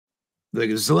The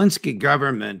Zelensky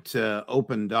government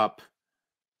opened up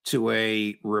to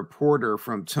a reporter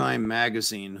from Time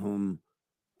magazine whom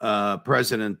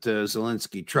President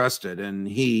Zelensky trusted, and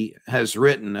he has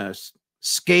written a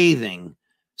scathing,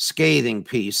 scathing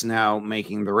piece now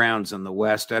making the rounds in the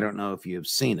West. I don't know if you've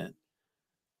seen it,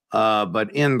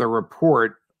 but in the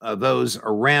report, those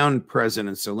around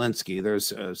President Zelensky,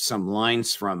 there's some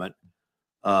lines from it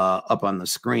up on the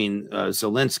screen.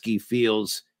 Zelensky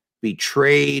feels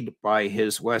betrayed by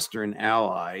his Western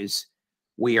allies.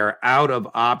 We are out of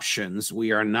options.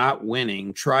 We are not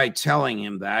winning. Try telling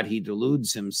him that. He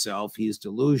deludes himself. He's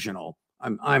delusional.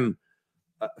 I'm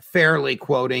fairly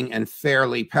quoting and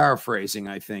fairly paraphrasing,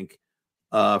 I think,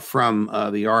 from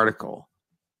the article.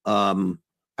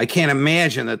 I can't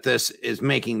imagine that this is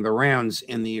making the rounds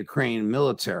in the Ukrainian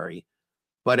military.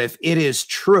 But if it is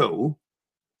true,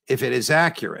 if it is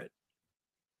accurate,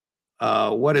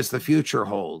 what does the future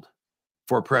hold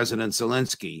for President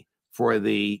Zelensky, for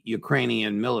the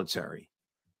Ukrainian military?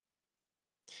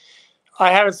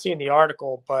 I haven't seen the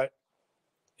article, but,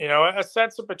 you know, a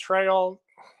sense of betrayal.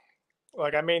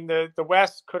 Like, I mean, the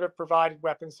West could have provided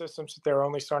weapon systems that they're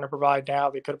only starting to provide now.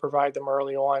 They could have provided them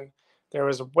early on. There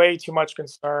was way too much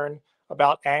concern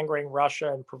about angering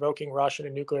Russia and provoking Russia to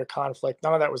nuclear conflict.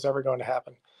 None of that was ever going to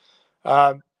happen.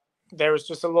 There was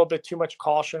just a little bit too much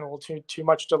caution, a little too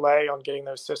much delay on getting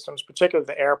those systems, particularly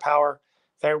the air power,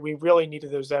 that we really needed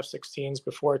those F-16s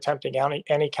before attempting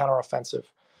any counteroffensive.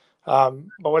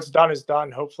 But what's done is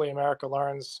done. Hopefully America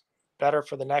learns better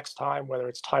for the next time, whether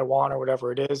it's Taiwan or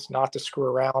whatever it is, not to screw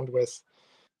around with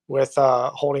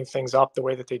holding things up the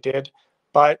way that they did.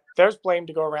 But there's blame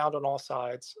to go around on all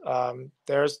sides.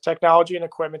 There's technology and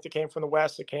equipment that came from the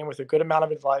West that came with a good amount of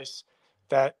advice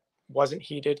that wasn't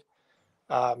heeded.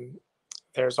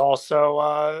 There's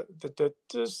also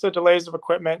the delays of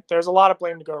equipment. There's a lot of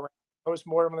blame to go around.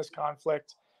 Post-mortem in this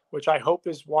conflict, which I hope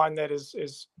is one that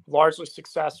is largely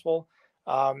successful,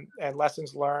 and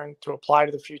lessons learned to apply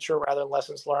to the future rather than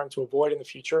lessons learned to avoid in the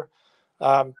future.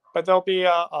 But there'll be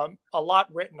a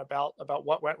lot written about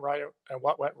what went right and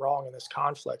what went wrong in this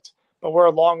conflict. But we're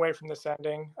a long way from this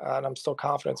ending, and I'm still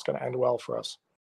confident it's going to end well for us.